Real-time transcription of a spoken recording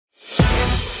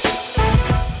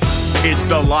It's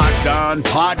the Locked On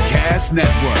Podcast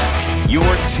Network, your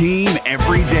team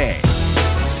every day.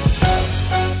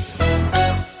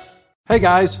 Hey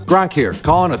guys, Gronk here,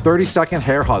 calling a 30-second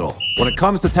hair huddle. When it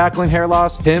comes to tackling hair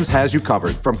loss, Hims has you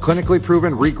covered. From clinically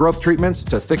proven regrowth treatments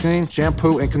to thickening,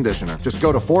 shampoo, and conditioner. Just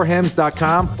go to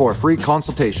 4hims.com for a free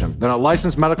consultation. Then a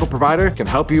licensed medical provider can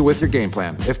help you with your game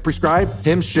plan. If prescribed,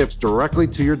 Hims ships directly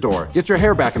to your door. Get your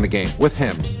hair back in the game with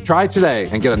Hims. Try today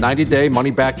and get a 90-day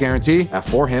money-back guarantee at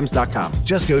 4hims.com.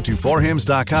 Just go to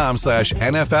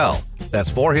 4hims.com/NFL.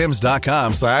 That's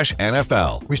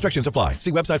 4hims.com/NFL. Restrictions apply.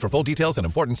 See website for full details and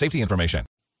important safety information.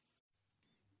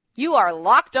 You are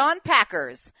Locked On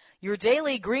Packers, your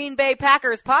daily Green Bay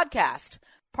Packers podcast,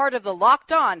 part of the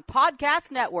Locked On Podcast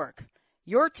Network,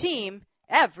 your team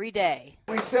every day.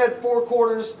 We said 4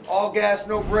 quarters, all gas,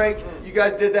 no break. You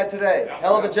guys did that today.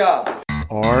 Hell of a job.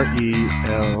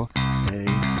 RELAX.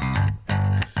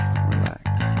 Relax.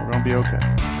 We're going to be okay.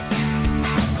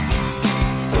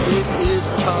 It is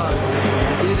time.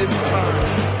 It is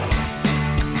time.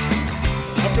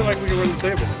 I feel like we can run the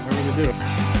table. I really do.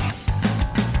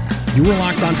 You are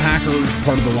Locked On Packers,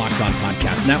 part of the Locked On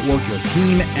Podcast Network, your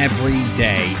team every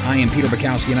day. I am Peter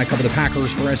Bukowski, and I cover the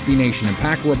Packers for SB Nation and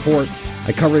Packer Report.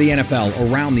 I cover the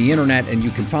NFL around the internet, and you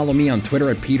can follow me on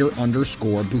Twitter at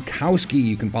Peter_Bukowski.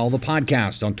 You can follow the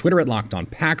podcast on Twitter at Locked On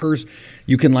Packers.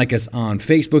 You can like us on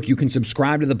Facebook. You can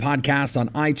subscribe to the podcast on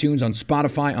iTunes, on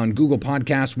Spotify, on Google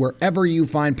Podcasts. Wherever you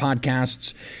find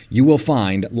podcasts, you will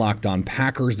find Locked On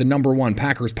Packers, the #1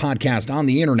 Packers podcast on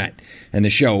the internet, and the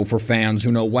show for fans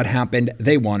who know what happened.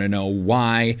 They want to know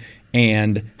why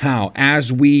and how.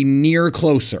 As we near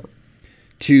closer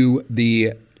to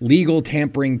the legal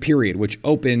tampering period, which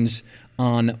opens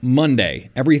on Monday.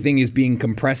 Everything is being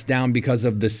compressed down because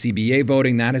of the CBA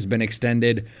voting. That has been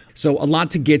extended. So a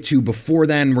lot to get to before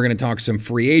then. We're going to talk some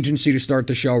free agency to start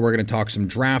the show. We're going to talk some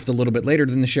draft a little bit later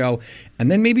in the show.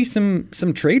 And then maybe some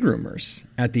trade rumors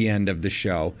at the end of the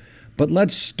show. But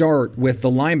let's start with the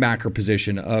linebacker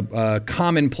position, a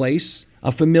common place,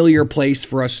 a familiar place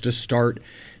for us to start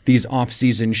these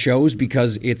offseason shows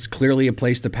because it's clearly a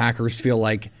place the Packers feel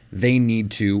like they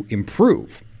need to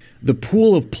improve. The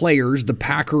pool of players the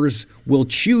Packers will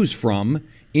choose from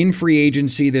in free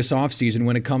agency this offseason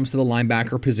when it comes to the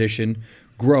linebacker position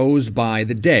grows by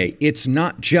the day. It's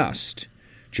not just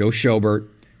Joe Schobert,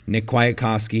 Nick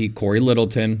Kwiatkowski, Corey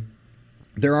Littleton.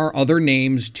 There are other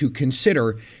names to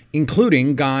consider,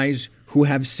 including guys who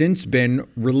have since been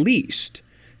released.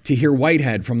 Tahir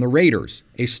Whitehead from the Raiders,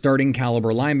 a starting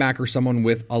caliber linebacker, someone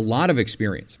with a lot of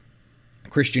experience.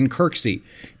 Christian Kirksey,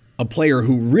 a player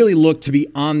who really looked to be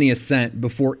on the ascent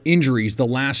before injuries the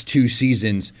last 2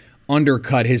 seasons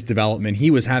undercut his development. He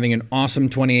was having an awesome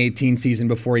 2018 season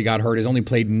before he got hurt. He's only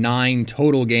played 9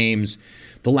 total games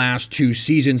the last 2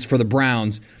 seasons for the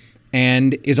Browns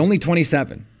and is only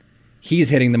 27. He's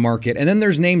hitting the market. And then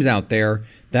there's names out there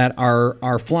that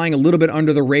are flying a little bit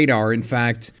under the radar. In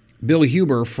fact, Bill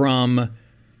Huber from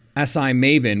SI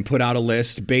Maven put out a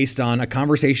list based on a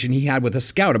conversation he had with a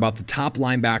scout about the top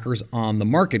linebackers on the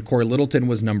market. Corey Littleton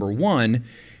was #1,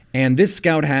 and this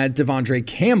scout had Devondre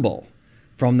Campbell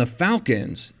from the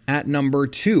Falcons at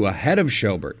 #2, ahead of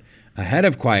Schobert, ahead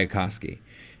of Kwiatkowski.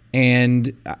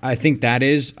 And I think that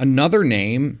is another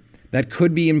name that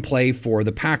could be in play for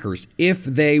the Packers if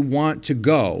they want to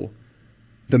go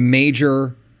the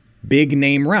major big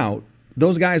name route.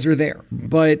 Those guys are there.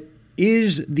 But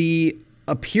is the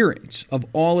appearance of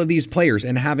all of these players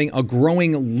and having a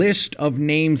growing list of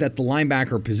names at the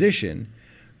linebacker position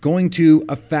going to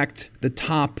affect the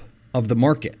top of the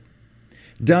market?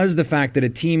 Does the fact that a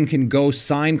team can go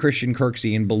sign Christian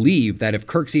Kirksey and believe that if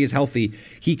Kirksey is healthy,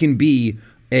 he can be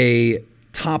a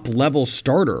top-level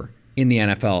starter in the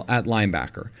NFL at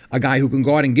linebacker, a guy who can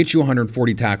go out and get you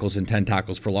 140 tackles and 10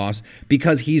 tackles for loss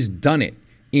because he's done it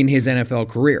in his NFL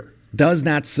career? Does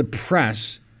that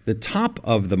suppress the top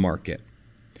of the market?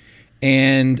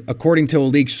 And according to a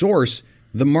leaked source,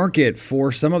 the market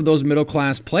for some of those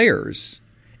middle-class players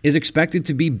is expected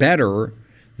to be better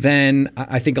than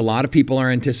I think a lot of people are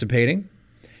anticipating.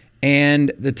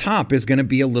 And the top is going to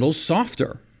be a little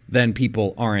softer than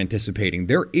people are anticipating.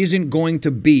 There isn't going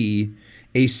to be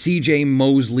a CJ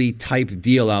Mosley type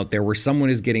deal out there where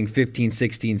someone is getting $15,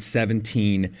 $16,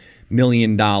 $17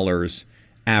 million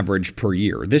average per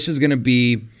year. This is going to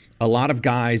be a lot of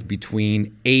guys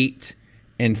between $8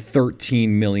 and $13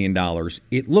 million,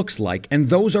 it looks like. And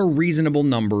those are reasonable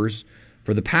numbers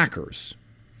for the Packers.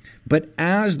 But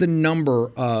as the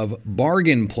number of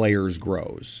bargain players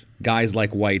grows, guys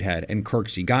like Whitehead and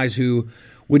Kirksey, guys who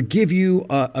would give you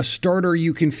a starter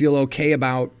you can feel okay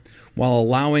about while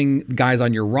allowing guys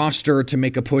on your roster to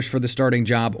make a push for the starting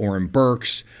job. Oren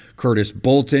Burks, Curtis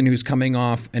Bolton, who's coming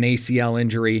off an ACL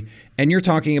injury. And you're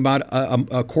talking about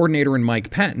a coordinator in Mike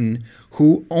Pettine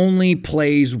who only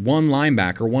plays one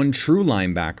linebacker, one true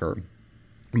linebacker,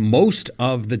 most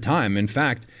of the time. In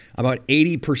fact, about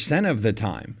 80% of the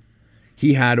time,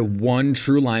 he had one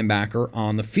true linebacker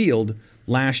on the field.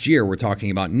 Last year, we're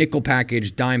talking about nickel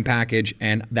package, dime package,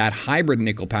 and that hybrid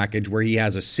nickel package where he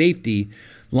has a safety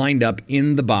lined up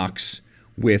in the box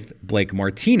with Blake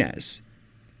Martinez.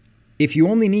 If you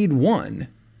only need one,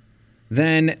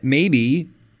 then maybe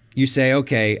you say,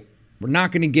 okay, we're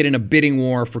not going to get in a bidding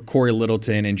war for Corey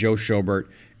Littleton and Joe Schobert,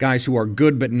 guys who are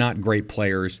good but not great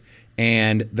players,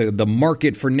 and the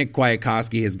market for Nick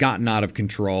Kwiatkowski has gotten out of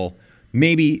control.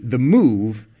 Maybe the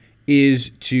move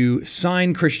is to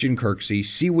sign Christian Kirksey,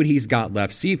 see what he's got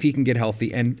left, see if he can get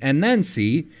healthy, and then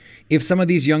see if some of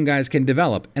these young guys can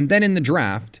develop. And then in the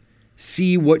draft,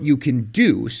 see what you can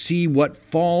do, see what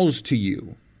falls to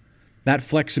you. That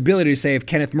flexibility to say if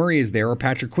Kenneth Murray is there or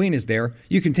Patrick Queen is there,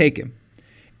 you can take him.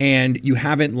 And you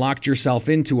haven't locked yourself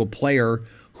into a player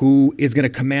who is going to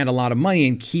command a lot of money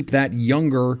and keep that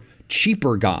younger,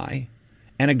 cheaper guy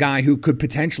and a guy who could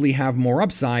potentially have more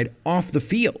upside off the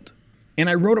field. And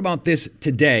I wrote about this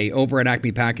today over at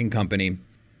Acme Packing Company.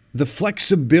 The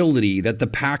flexibility that the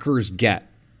Packers get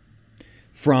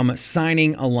from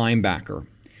signing a linebacker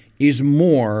is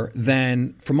more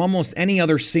than from almost any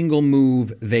other single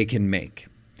move they can make.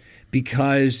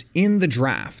 Because in the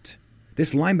draft,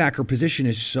 this linebacker position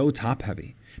is so top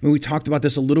heavy. I mean, we talked about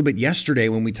this a little bit yesterday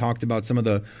when we talked about some of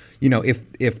the,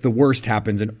 if the worst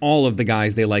happens and all of the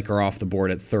guys they like are off the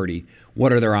board at 30,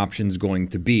 what are their options going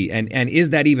to be? And is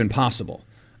that even possible?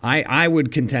 I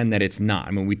would contend that it's not.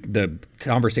 I mean, the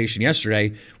conversation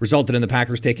yesterday resulted in the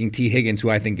Packers taking T. Higgins, who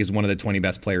I think is one of the 20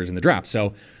 best players in the draft.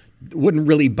 So it wouldn't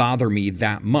really bother me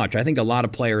that much. I think a lot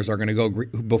of players are going to go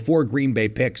before Green Bay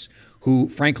picks who,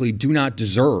 frankly, do not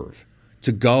deserve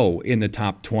to go in the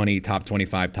top 20, top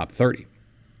 25, top 30.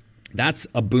 That's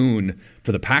a boon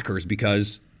for the Packers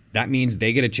because that means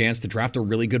they get a chance to draft a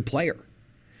really good player.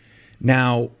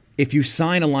 Now, if you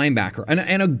sign a linebacker,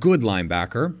 and a good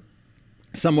linebacker,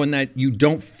 someone that you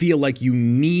don't feel like you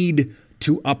need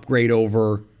to upgrade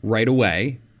over right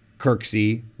away,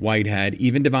 Kirksey, Whitehead,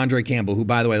 even Devondre Campbell, who,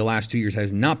 by the way, the last 2 years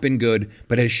has not been good,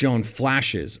 but has shown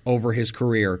flashes over his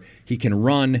career. He can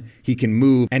run, he can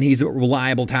move, and he's a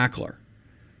reliable tackler.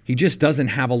 He just doesn't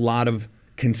have a lot of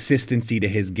consistency to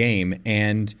his game.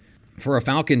 And for a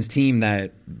Falcons team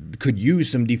that could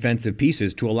use some defensive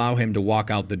pieces to allow him to walk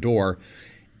out the door,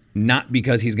 not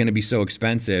because he's going to be so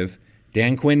expensive,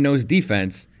 Dan Quinn knows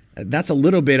defense, that's a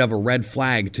little bit of a red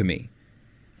flag to me.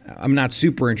 I'm not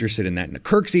super interested in that.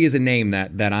 Kirksey is a name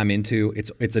that I'm into.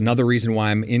 It's another reason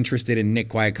why I'm interested in Nick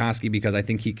Kwiatkowski, because I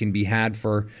think he can be had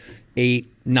for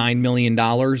 $8-9 million,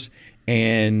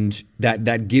 and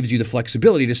that gives you the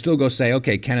flexibility to still go say,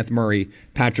 okay, Kenneth Murray,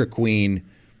 Patrick Queen,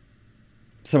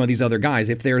 some of these other guys,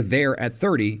 if they're there at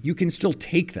 30, you can still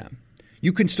take them.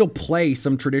 You can still play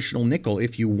some traditional nickel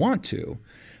if you want to.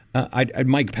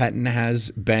 Mike Pettine has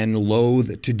been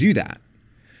loath to do that.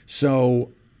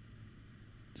 So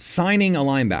signing a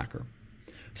linebacker,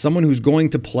 someone who's going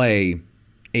to play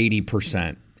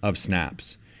 80% of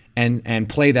snaps and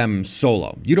play them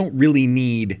solo, you don't really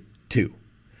need two.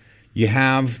 You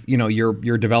have,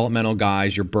 your developmental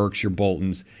guys, your Burks, your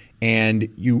Boltons, and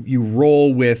you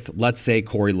roll with, let's say,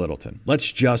 Corey Littleton.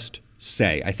 Let's just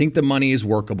say, I think the money is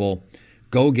workable.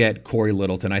 Go get Corey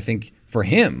Littleton. I think for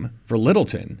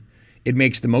Littleton, it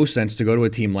makes the most sense to go to a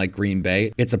team like Green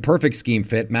Bay. It's a perfect scheme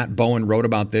fit. Matt Bowen wrote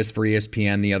about this for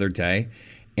ESPN the other day,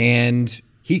 and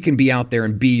he can be out there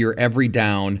and be your every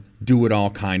down, do-it-all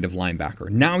kind of linebacker.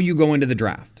 Now you go into the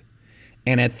draft,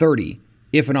 and at 30,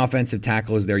 if an offensive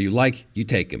tackle is there you like, you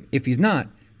take him. If he's not,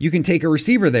 you can take a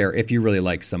receiver there if you really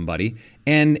like somebody,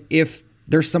 and if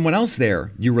there's someone else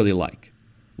there you really like.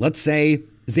 Let's say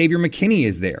Xavier McKinney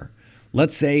is there.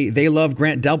 Let's say they love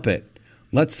Grant Delpit.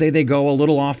 Let's say they go a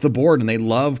little off the board and they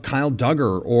love Kyle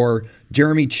Duggar or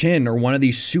Jeremy Chin or one of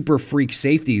these super freak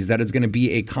safeties that is going to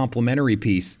be a complementary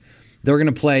piece. They're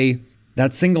going to play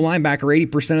that single linebacker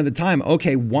 80% of the time.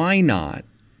 Okay, why not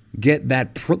get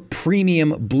that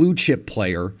premium blue chip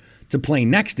player to play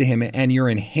next to him, and you're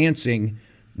enhancing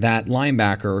that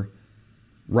linebacker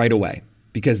right away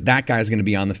because that guy's going to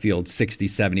be on the field 60,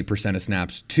 70% of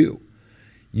snaps too.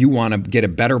 You want to get a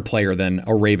better player than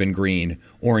a Raven Green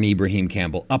or an Ibrahim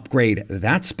Campbell. Upgrade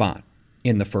that spot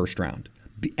in the first round.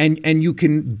 And you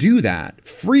can do that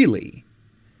freely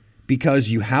because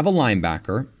you have a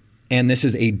linebacker, and this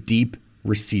is a deep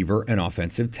receiver and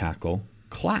offensive tackle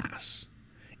class.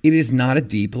 it is not a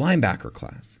deep linebacker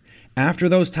class. After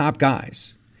those top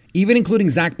guys, even including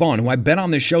Zach Bond, who I've been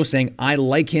on this show saying I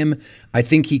like him, I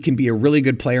think he can be a really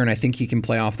good player, and I think he can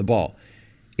play off the ball.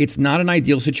 It's not an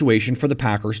ideal situation for the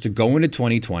Packers to go into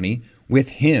 2020 with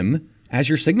him as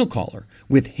your signal caller,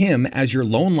 with him as your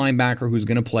lone linebacker who's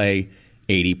going to play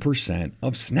 80%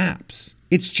 of snaps.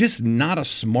 It's just not a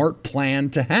smart plan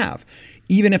to have,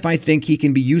 even if I think he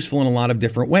can be useful in a lot of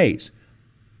different ways.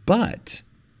 But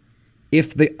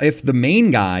if the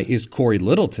main guy is Corey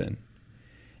Littleton,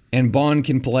 and Bond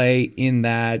can play in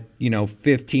that,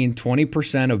 15,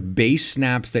 20% of base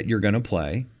snaps that you're going to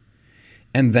play,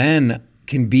 and then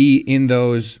can be in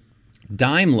those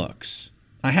dime looks.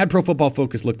 I had Pro Football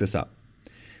Focus look this up.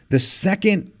 The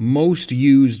second most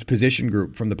used position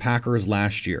group from the Packers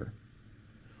last year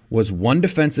was one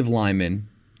defensive lineman,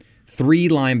 3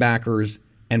 linebackers,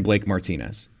 and Blake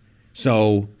Martinez.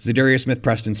 So Zadarius Smith,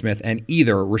 Preston Smith, and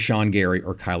either Rashawn Gary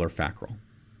or Kyler Fackrell.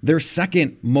 Their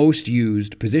second most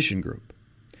used position group.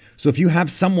 So if you have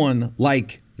someone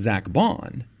like Zach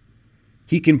Bond,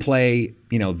 he can play,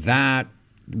 that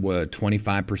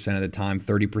 25% of the time,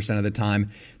 30% of the time.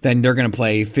 Then they're going to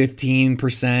play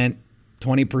 15%,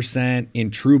 20%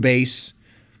 in true base.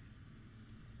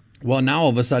 Well, now all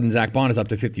of a sudden Zach Bond is up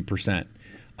to 50%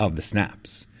 of the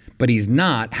snaps. But he's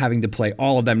not having to play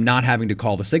all of them, not having to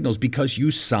call the signals because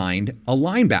you signed a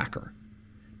linebacker.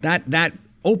 That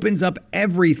opens up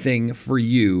everything for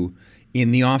you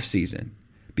in the offseason.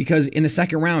 Because in the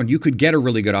second round, you could get a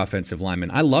really good offensive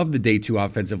lineman. I love the day 2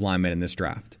 offensive lineman in this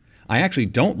draft. I actually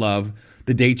don't love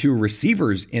the day 2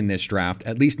 receivers in this draft,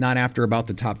 at least not after about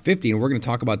the top 50. And we're going to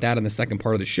talk about that in the second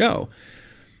part of the show.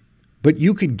 But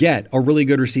you could get a really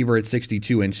good receiver at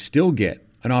 62 and still get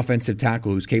an offensive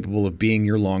tackle who's capable of being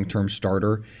your long-term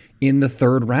starter in the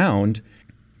third round.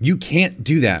 You can't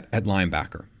do that at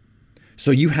linebacker.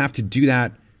 So you have to do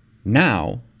that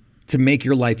now to make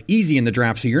your life easy in the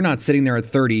draft so you're not sitting there at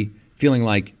 30 feeling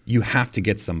like you have to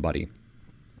get somebody,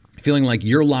 feeling like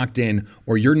you're locked in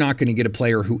or you're not going to get a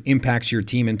player who impacts your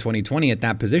team in 2020 at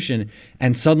that position,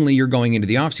 and suddenly you're going into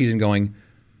the offseason going,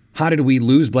 how did we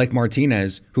lose Blake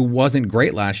Martinez, who wasn't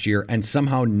great last year, and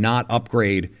somehow not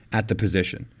upgrade at the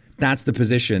position? That's the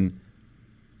position,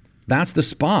 that's the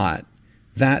spot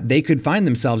that they could find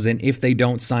themselves in if they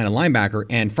don't sign a linebacker.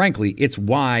 And frankly, it's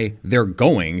why they're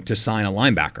going to sign a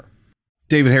linebacker.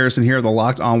 David Harrison here, the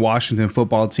Locked On Washington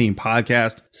Football Team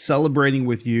podcast, celebrating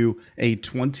with you a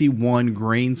 21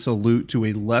 grain salute to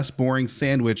a less boring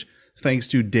sandwich thanks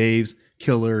to Dave's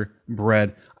Killer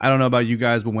Bread. I don't know about you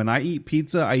guys, but when I eat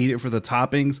pizza, I eat it for the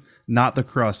toppings, not the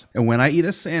crust. And when I eat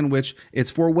a sandwich,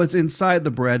 it's for what's inside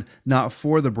the bread, not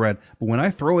for the bread. But when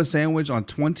I throw a sandwich on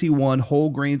 21 whole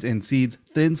grains and seeds,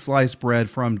 thin sliced bread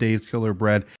from Dave's Killer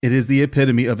Bread, it is the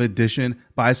epitome of addition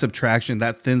by subtraction.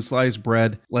 That thin sliced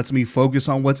bread lets me focus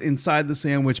on what's inside the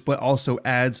sandwich, but also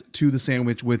adds to the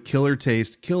sandwich with killer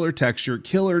taste, killer texture,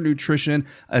 killer nutrition,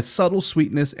 a subtle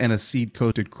sweetness, and a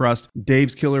seed-coated crust.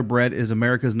 Dave's Killer Bread is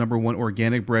America's #1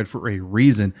 organic bread for a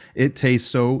reason. It tastes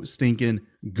so stinking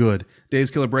good. Dave's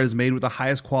Killer Bread is made with the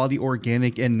highest quality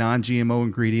organic and non-GMO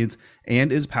ingredients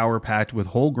and is power-packed with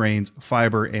whole grains,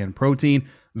 fiber, and protein.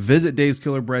 Visit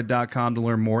daveskillerbread.com to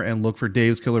learn more and look for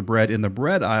Dave's Killer Bread in the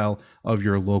bread aisle of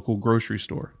your local grocery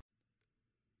store.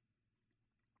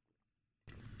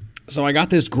 So I got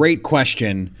this great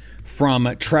question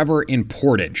from Trevor in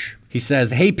Portage. He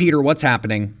says, "Hey, Peter, what's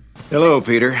happening?" Hello,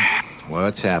 Peter.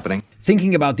 What's happening?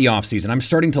 Thinking about the offseason, I'm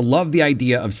starting to love the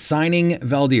idea of signing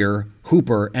Valdir,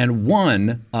 Hooper, and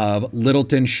one of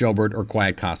Littleton, Schobert, or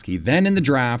Kwiatkowski. Then in the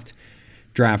draft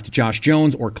Josh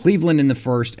Jones or Cleveland in the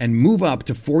first and move up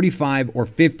to 45 or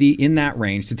 50 in that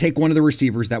range to take one of the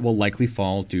receivers that will likely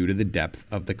fall due to the depth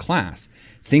of the class.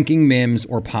 Thinking Mims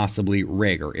or possibly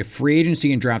Rager. If free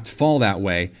agency and draft fall that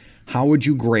way, how would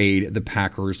you grade the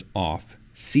Packers off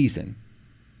season?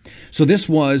 So this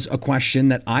was a question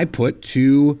that I put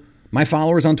to my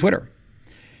followers on Twitter.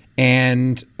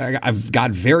 And I've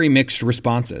got very mixed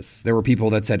responses. There were people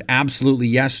that said, absolutely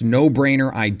yes, no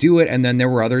brainer, I do it. And then there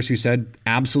were others who said,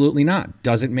 absolutely not,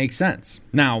 doesn't make sense.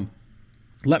 Now,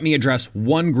 let me address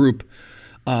one group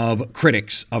of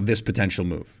critics of this potential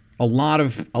move. A lot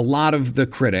of the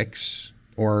critics,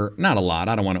 or not a lot,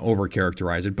 I don't want to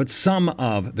overcharacterize it, but some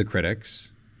of the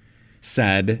critics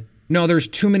said, no, there's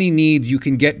too many needs. You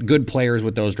can get good players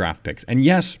with those draft picks. And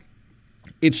yes,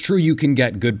 it's true you can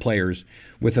get good players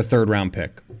with a third round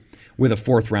pick, with a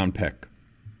fourth round pick.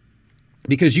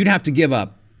 Because you'd have to give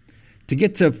up, to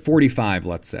get to 45,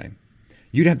 let's say,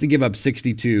 you'd have to give up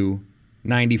 62,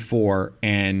 94,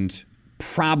 and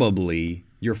probably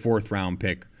your fourth round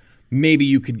pick. Maybe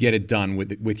you could get it done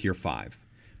with your 5.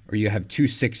 or you have 2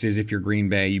 6s if you're Green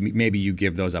Bay. Maybe you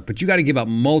give those up. But you got to give up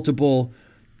multiple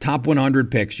top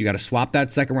 100 picks. You got to swap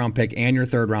that second-round pick and your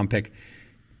third-round pick.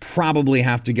 Probably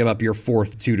have to give up your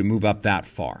fourth, too, to move up that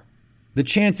far. The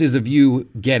chances of you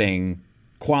getting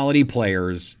quality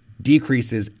players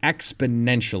decreases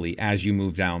exponentially as you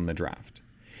move down the draft.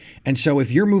 And so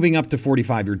if you're moving up to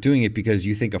 45, you're doing it because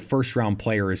you think a first-round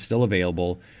player is still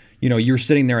available. You're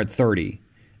sitting there at 30,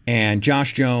 and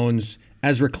Josh Jones,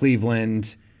 Ezra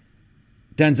Cleveland,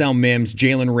 Denzel Mims,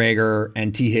 Jalen Reagor,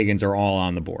 and T. Higgins are all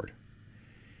on the board.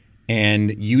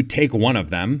 And you take one of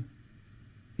them.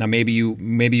 Now, maybe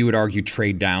you would argue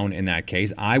trade down in that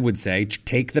case. I would say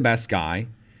take the best guy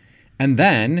and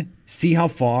then see how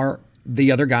far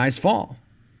the other guys fall.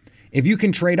 If you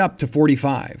can trade up to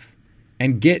 45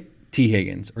 and get T.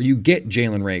 Higgins, or you get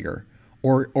Jalen Reagor,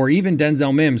 or even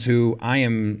Denzel Mims, who I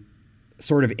am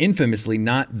sort of infamously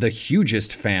not the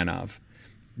hugest fan of,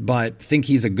 but think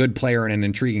he's a good player and an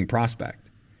intriguing prospect,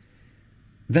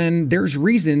 then there's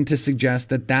reason to suggest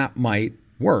that that might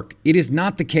work. It is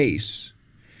not the case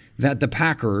that the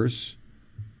Packers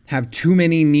have too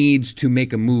many needs to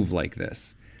make a move like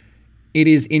this. It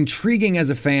is intriguing as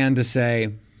a fan to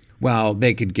say, well,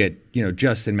 they could get,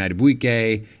 Justin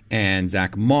Madubuike and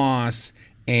Zach Moss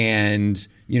and,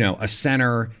 a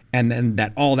center, and then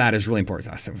that all that is really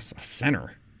important. I said, a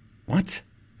center? What?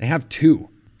 They have 2.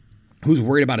 Who's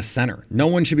worried about a center? No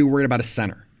one should be worried about a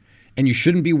center. And you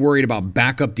shouldn't be worried about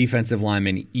backup defensive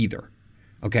linemen either.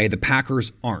 Okay? The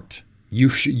Packers aren't. You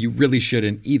really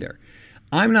shouldn't either.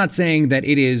 I'm not saying that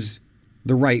it is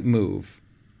the right move,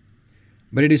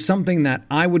 but it is something that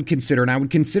I would consider, and I would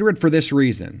consider it for this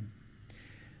reason.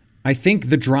 I think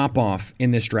the drop-off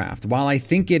in this draft, while I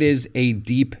think it is a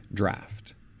deep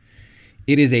draft,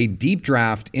 it is a deep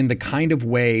draft in the kind of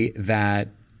way that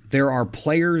there are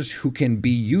players who can be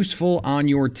useful on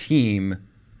your team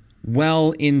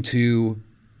well into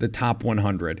the top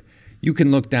 100. You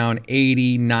can look down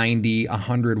 80, 90,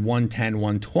 100, 110,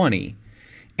 120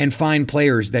 and find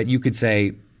players that you could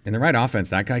say, in the right offense,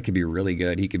 that guy could be really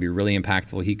good. He could be really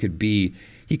impactful. He could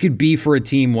be for a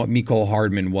team what Mecole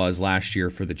Hardman was last year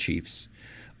for the Chiefs.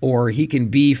 Or he can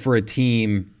be for a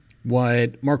team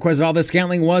what Marquez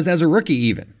Valdes-Scantling was as a rookie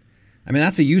even. I mean,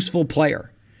 that's a useful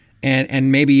player.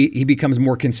 And maybe he becomes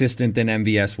more consistent than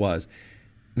MVS was.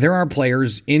 There are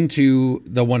players into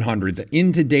the 100s,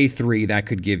 into day 3 that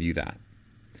could give you that.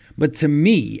 But to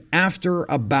me, after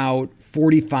about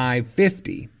 45,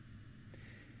 50,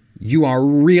 you are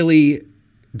really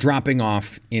dropping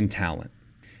off in talent.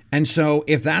 And so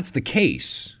if that's the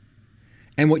case,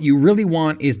 and what you really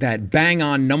want is that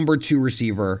bang-on number 2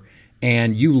 receiver,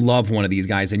 and you love one of these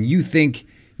guys, and you think,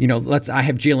 I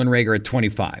have Jalen Reagor at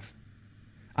 25.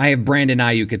 I have Brandon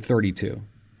Ayuk at 32.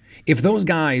 If those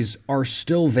guys are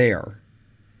still there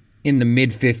in the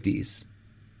mid-50s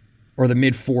or the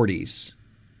mid-40s,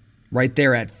 right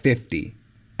there at 50,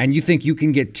 and you think you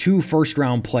can get 2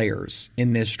 first-round players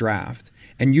in this draft,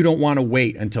 and you don't want to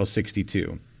wait until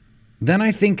 62, then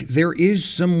I think there is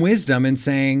some wisdom in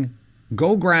saying,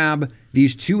 go grab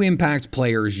these 2 impact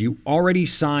players. You already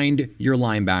signed your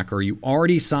linebacker. You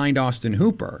already signed Austin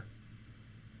Hooper.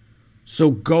 So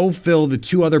go fill the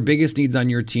 2 other biggest needs on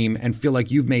your team and feel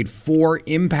like you've made 4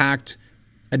 impact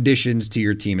additions to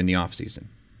your team in the offseason.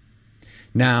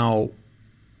 Now,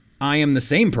 I am the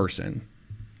same person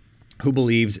who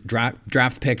believes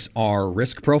draft picks are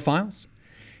risk profiles,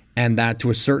 and that to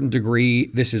a certain degree,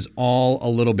 this is all a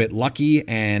little bit lucky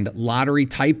and lottery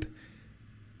type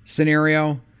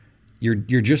scenario. You're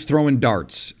just throwing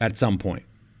darts at some point.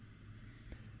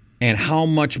 And how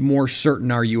much more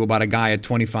certain are you about a guy at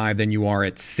 25 than you are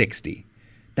at 60?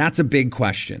 That's a big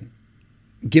question.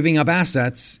 Giving up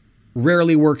assets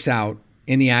rarely works out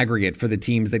in the aggregate for the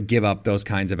teams that give up those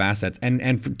kinds of assets.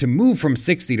 And to move from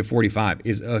 60 to 45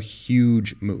 is a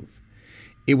huge move.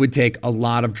 It would take a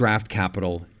lot of draft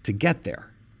capital to get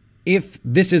there. If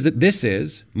this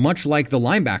is much like the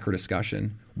linebacker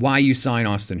discussion, why you sign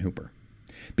Austin Hooper.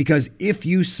 Because if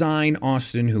you sign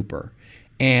Austin Hooper,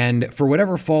 and for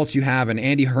whatever faults you have, and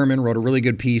Andy Herman wrote a really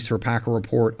good piece for Packer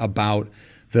Report about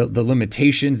the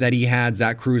limitations that he had.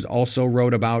 Zach Cruz also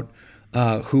wrote about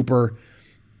Hooper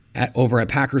over at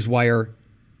Packers Wire.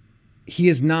 He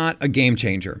is not a game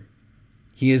changer.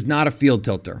 He is not a field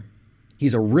tilter.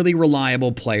 He's a really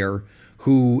reliable player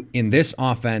who, in this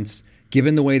offense,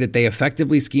 given the way that they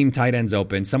effectively scheme tight ends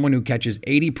open, someone who catches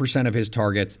 80% of his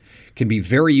targets, can be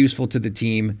very useful to the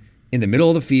team in the middle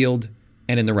of the field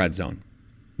and in the red zone.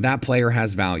 That player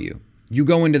has value. You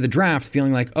go into the draft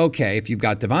feeling like, okay, if you've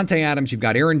got Devontae Adams, you've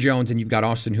got Aaron Jones, and you've got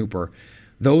Austin Hooper,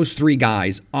 Those three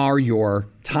guys are your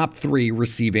top three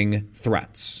receiving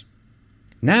threats.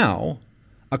 Now,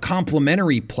 a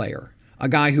complementary player, a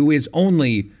guy who is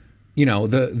only,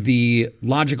 the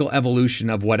logical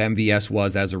evolution of what MVS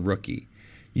was as a rookie.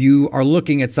 You are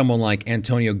looking at someone like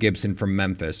Antonio Gibson from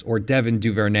Memphis, or Devin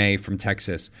Duvernay from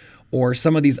Texas, or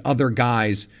some of these other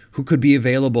guys who could be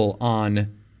available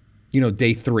on,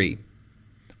 day 3.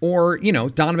 Or,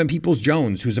 Donovan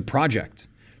Peoples-Jones, who's a project.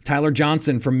 Tyler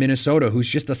Johnson from Minnesota, who's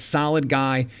just a solid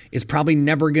guy, is probably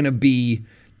never going to be,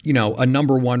 a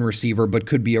number 1 receiver, but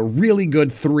could be a really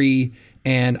good 3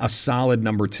 and a solid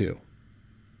number 2.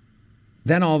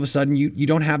 Then all of a sudden, you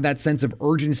don't have that sense of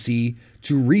urgency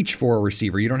to reach for a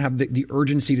receiver. You don't have the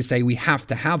urgency to say we have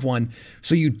to have one,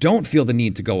 so you don't feel the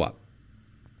need to go up.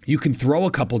 You can throw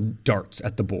a couple darts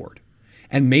at the board.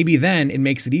 And maybe then it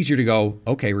makes it easier to go,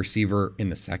 okay, receiver in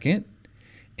the 2nd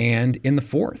and in the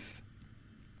 4th.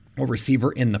 Or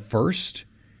receiver in the 1st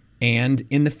and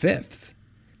in the 5th.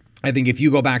 I think if you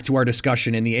go back to our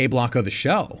discussion in the A block of the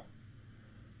show,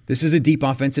 this is a deep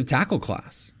offensive tackle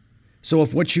class. So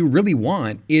if what you really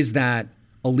want is that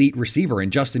elite receiver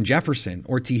and Justin Jefferson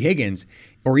or T. Higgins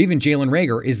or even Jalen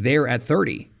Reagor is there at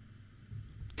 30,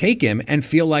 take him and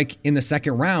feel like in the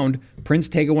 2nd round, Prince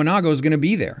Tega Wanogho is going to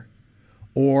be there.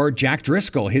 Or Jack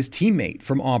Driscoll, his teammate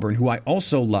from Auburn, who I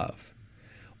also love.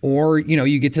 Or,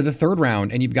 you get to the 3rd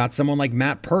round and you've got someone like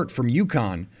Matt Pert from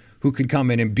UConn who could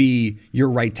come in and be your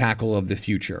right tackle of the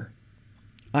future.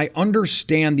 I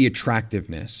understand the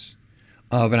attractiveness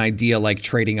of an idea like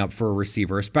trading up for a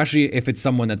receiver, especially if it's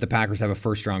someone that the Packers have a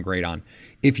 1st-round grade on.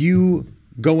 If you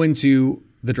go into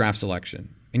the draft selection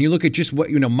and you look at just what,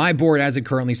 my board as it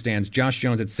currently stands, Josh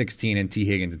Jones at 16 and T.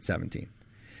 Higgins at 17.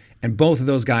 And both of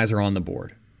those guys are on the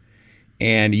board.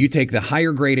 And you take the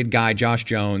higher graded guy, Josh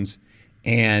Jones,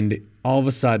 and all of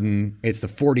a sudden it's the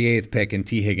 48th pick and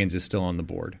T. Higgins is still on the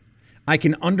board. I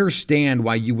can understand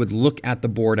why you would look at the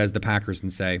board as the Packers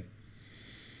and say,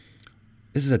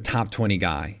 this is a top 20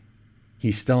 guy.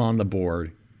 He's still on the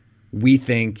board. We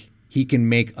think he can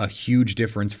make a huge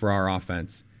difference for our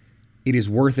offense. It is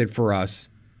worth it for us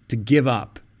to give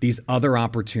up these other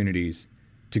opportunities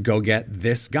to go get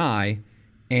this guy.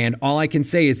 And all I can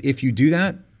say is if you do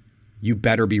that, you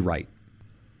better be right.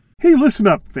 Hey, listen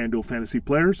up, FanDuel Fantasy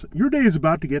players. Your day is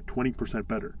about to get 20%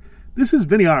 better. This is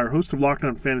Vinny Iyer, host of Locked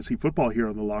On Fantasy Football here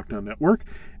on the Locked On Network,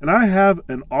 and I have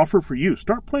an offer for you.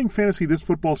 Start playing fantasy this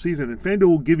football season, and FanDuel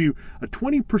will give you a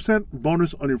 20%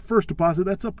 bonus on your first deposit.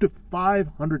 That's up to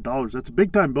 $500. That's a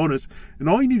big-time bonus, and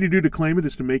all you need to do to claim it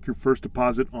is to make your first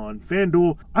deposit on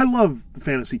FanDuel. I love the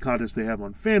fantasy contests they have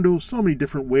on FanDuel. So many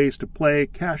different ways to play,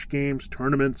 cash games,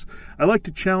 tournaments. I like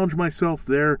to challenge myself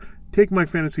there. Take my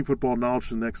fantasy football knowledge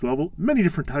to the next level. Many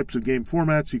different types of game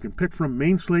formats you can pick from: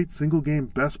 main slate, single game,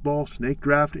 best ball, snake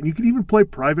draft, and you can even play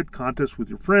private contests with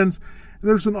your friends. And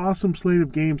there's an awesome slate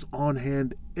of games on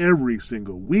hand every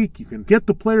single week. You can get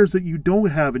the players that you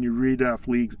don't have in your redraft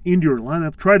leagues into your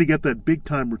lineup. Try to get that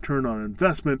big-time return on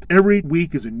investment. Every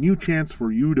week is a new chance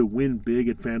for you to win big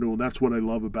at FanDuel, and that's what I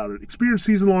love about it. Experience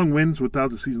season-long wins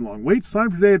without the season-long waits. Sign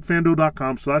up today at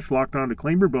FanDuel.com/LockedOn to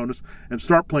claim your bonus and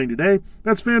start playing today.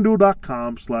 That's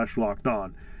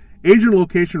FanDuel.com/LockedOn. Age and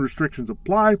location restrictions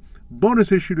apply.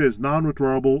 Bonus issued as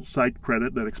non-withdrawable site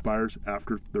credit that expires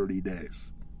after 30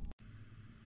 days.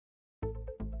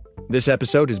 This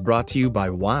episode is brought to you by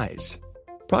Wise.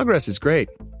 Progress is great,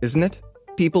 isn't it?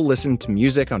 People listen to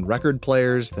music on record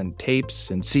players, then tapes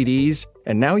and CDs,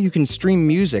 and now you can stream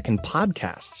music and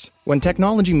podcasts. When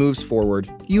technology moves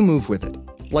forward, you move with it.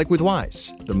 Like with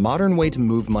Wise, the modern way to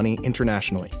move money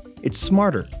internationally. It's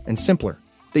smarter and simpler.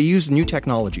 They use new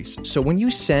technologies, so when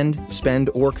you send, spend,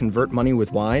 or convert money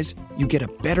with Wise, you get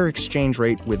a better exchange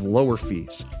rate with lower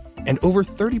fees. And over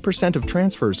 30% of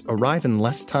transfers arrive in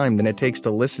less time than it takes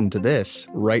to listen to this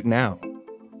right now.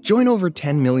 Join over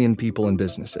 10 million people and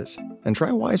businesses and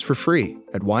try Wise for free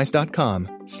at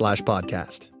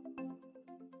wise.com/podcast.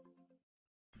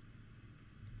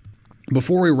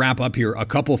 Before we wrap up here, a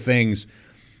couple things.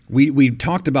 We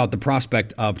talked about the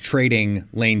prospect of trading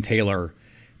Lane Taylor,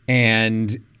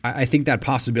 and I think that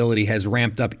possibility has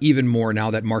ramped up even more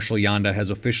now that Marshall Yanda has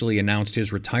officially announced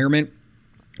his retirement.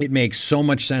 It makes so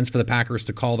much sense for the Packers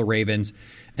to call the Ravens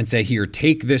and say, here,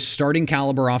 take this starting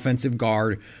caliber offensive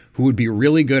guard who would be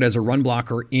really good as a run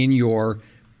blocker in your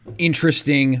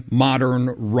interesting, modern,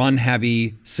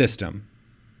 run-heavy system.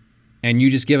 And you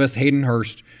just give us Hayden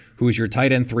Hurst, who is your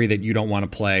tight end 3 that you don't want to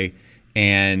play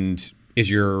and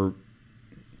is you're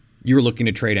looking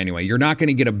to trade anyway. You're not going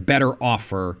to get a better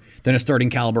offer than a starting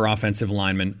caliber offensive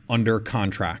lineman under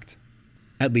contract,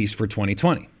 at least for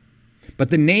 2020. But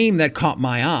the name that caught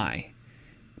my eye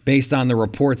based on the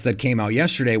reports that came out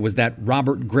yesterday, was that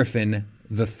Robert Griffin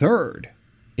III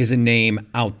is a name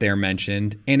out there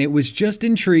mentioned. And it was just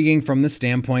intriguing from the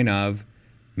standpoint of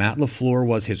Matt LaFleur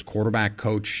was his quarterback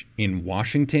coach in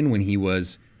Washington when he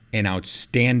was an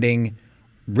outstanding,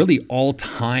 really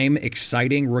all-time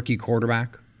exciting rookie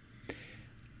quarterback.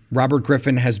 Robert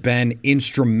Griffin has been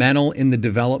instrumental in the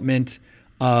development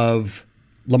of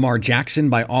Lamar Jackson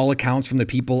by all accounts from the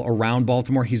people around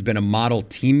Baltimore. He's been a model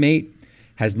teammate,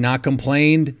 has not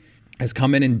complained, has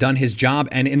come in and done his job.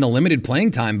 And in the limited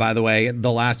playing time, by the way,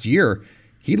 the last year,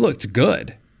 he looked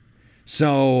good.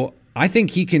 So I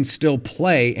think he can still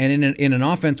play. And in an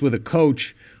offense with a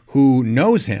coach who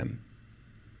knows him,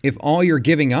 if all you're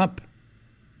giving up,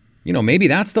 maybe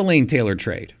that's the Lane Taylor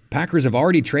trade. Packers have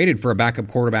already traded for a backup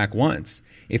quarterback once.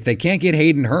 If they can't get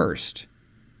Hayden Hurst,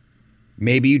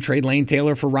 maybe you trade Lane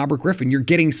Taylor for Robert Griffin. You're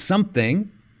getting something,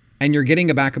 and you're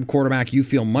getting a backup quarterback you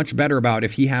feel much better about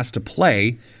if he has to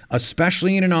play,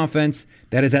 especially in an offense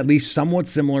that is at least somewhat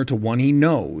similar to one he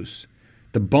knows.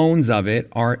 The bones of it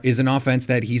is an offense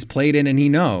that he's played in and he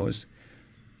knows.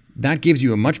 That gives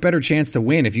you a much better chance to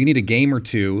win if you need a game or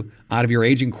two out of your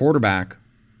aging quarterback.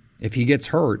 If he gets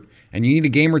hurt and you need a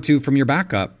game or two from your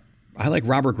backup, I like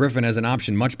Robert Griffin as an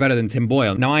option much better than Tim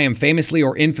Boyle. Now, I am famously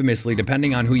or infamously,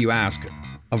 depending on who you ask,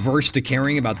 averse to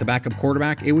caring about the backup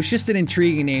quarterback. It was just an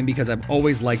intriguing name because I've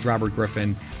always liked Robert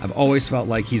Griffin. I've always felt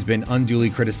like he's been unduly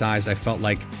criticized. I felt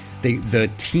like the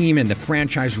team and the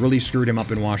franchise really screwed him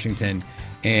up in Washington.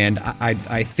 And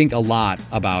I think a lot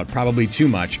about, probably too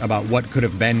much, about what could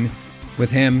have been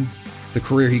with him, the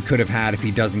career he could have had if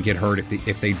he doesn't get hurt,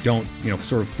 if they don't,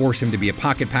 sort of force him to be a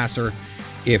pocket passer,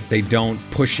 if they don't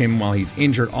push him while he's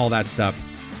injured, all that stuff.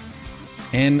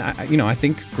 And, I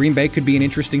think Green Bay could be an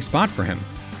interesting spot for him.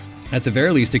 At the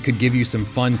very least, it could give you some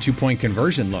fun 2-point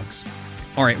conversion looks.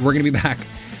 All right, we're going to be back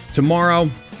tomorrow.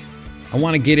 I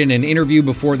want to get in an interview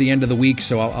before the end of the week,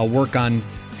 so I'll work on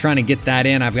trying to get that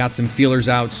in. I've got some feelers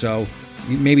out, so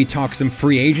maybe talk some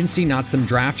free agency, not some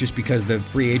draft, just because the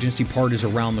free agency part is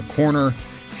around the corner.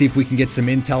 See if we can get some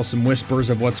intel, some whispers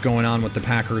of what's going on with the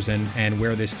Packers and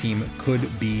where this team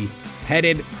could be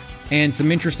headed. And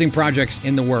some interesting projects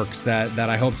in the works that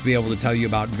I hope to be able to tell you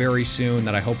about very soon,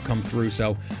 that I hope come through.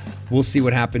 So we'll see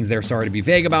what happens there. Sorry to be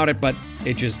vague about it, but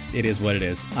it is what it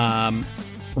is.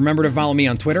 Remember to follow me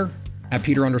on Twitter at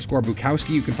Peter_Bukowski.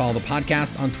 You can follow the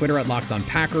podcast on Twitter at Locked On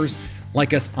Packers.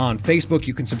 Like us on Facebook.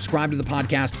 You can subscribe to the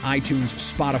podcast, iTunes,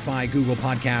 Spotify, Google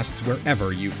Podcasts,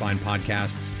 wherever you find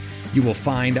podcasts. You will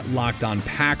find Locked On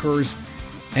Packers.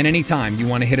 And anytime you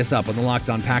want to hit us up on the Locked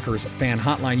On Packers fan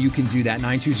hotline, you can do that,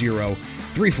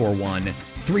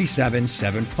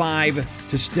 920-341-3775,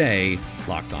 to stay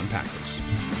Locked On Packers.